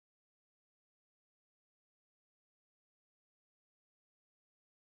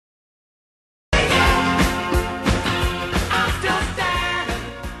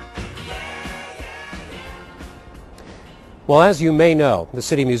Well, as you may know, the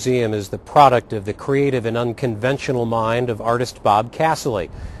City Museum is the product of the creative and unconventional mind of artist Bob Cassilly,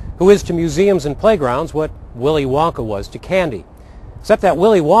 who is to museums and playgrounds what Willy Wonka was to candy. Except that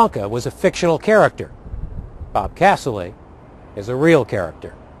Willy Wonka was a fictional character. Bob Cassilly is a real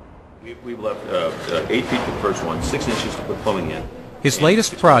character. We've left 8 feet for the first one, 6 inches to put plumbing in. His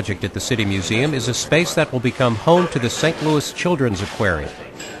latest project at the City Museum is a space that will become home to the St. Louis Children's Aquarium.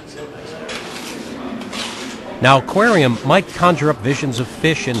 Now, Aquarium might conjure up visions of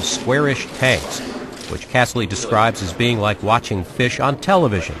fish in squarish tanks, which Cassilly describes as being like watching fish on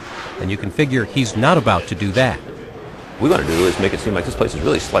television, and you can figure he's not about to do that. What we want to do is make it seem like this place is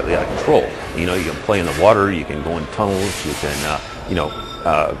really slightly out of control. You know, you can play in the water, you can go in tunnels, you can,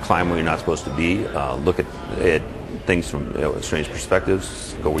 climb where you're not supposed to be, look at things from strange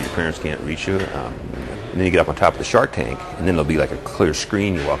perspectives, go where your parents can't reach you. And then you get up on top of the shark tank, and then there'll be like a clear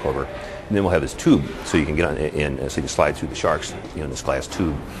screen you walk over. And then we'll have this tube, so you can get on in, so you can slide through the sharks, in this glass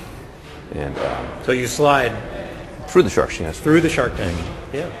tube. And so you slide through the sharks, yes. Through the shark tank.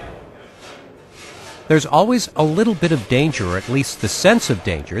 Yeah. There's always a little bit of danger, or at least the sense of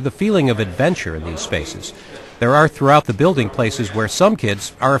danger, the feeling of adventure in these spaces. There are throughout the building places where some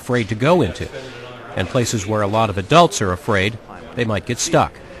kids are afraid to go into, and places where a lot of adults are afraid they might get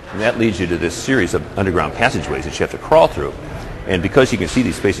stuck. And that leads you to this series of underground passageways that you have to crawl through. And because you can see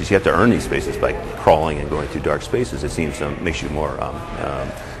these spaces, you have to earn these spaces by crawling and going through dark spaces. It seems makes you more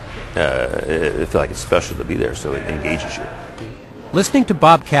feel like it's special to be there, so it engages you. Listening to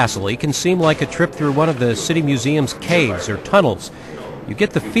Bob Cassilly can seem like a trip through one of the City Museum's caves or tunnels. You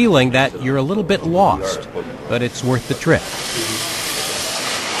get the feeling that you're a little bit lost, but it's worth the trip.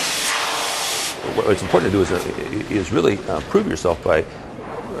 What's important to do is really prove yourself by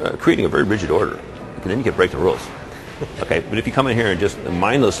creating a very rigid order. And then you can break the rules. Okay, but if you come in here and just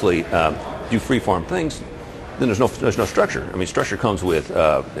mindlessly do free-form things, then there's no structure. I mean, structure comes with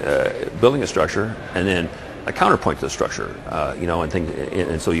building a structure and then a counterpoint to the structure, and things.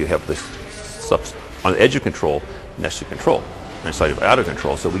 And so you have this stuff on the edge of control next to control, and side of out of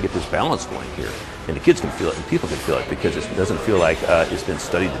control. So we get this balance going here, and the kids can feel it, and people can feel it, because it doesn't feel like it's been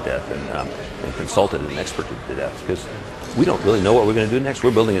studied to death and consulted and experted to death. Because we don't really know what we're going to do next.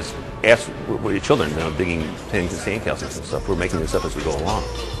 We're building this. Ask your children, digging things and sandcastles and stuff. We're making this up as we go along.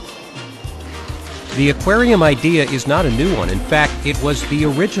 The aquarium idea is not a new one. In fact, it was the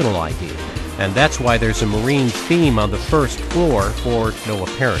original idea. And that's why there's a marine theme on the first floor for no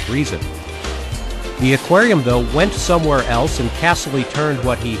apparent reason. The aquarium, though, went somewhere else, and Cassilly turned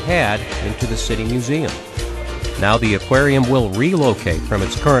what he had into the City Museum. Now the aquarium will relocate from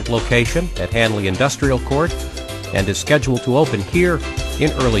its current location at Hanley Industrial Court and is scheduled to open here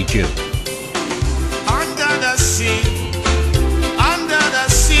in early June. Under the sea,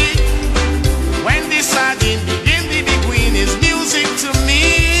 when the sardine begin to be green is music to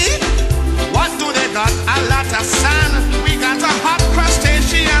me. What do they got? A lot of sand. We got a hot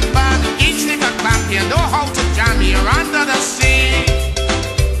crustacean band. Each little clamp here know how to jam here under the sea.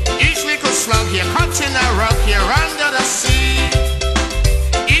 Each little slug here caught in a rock here under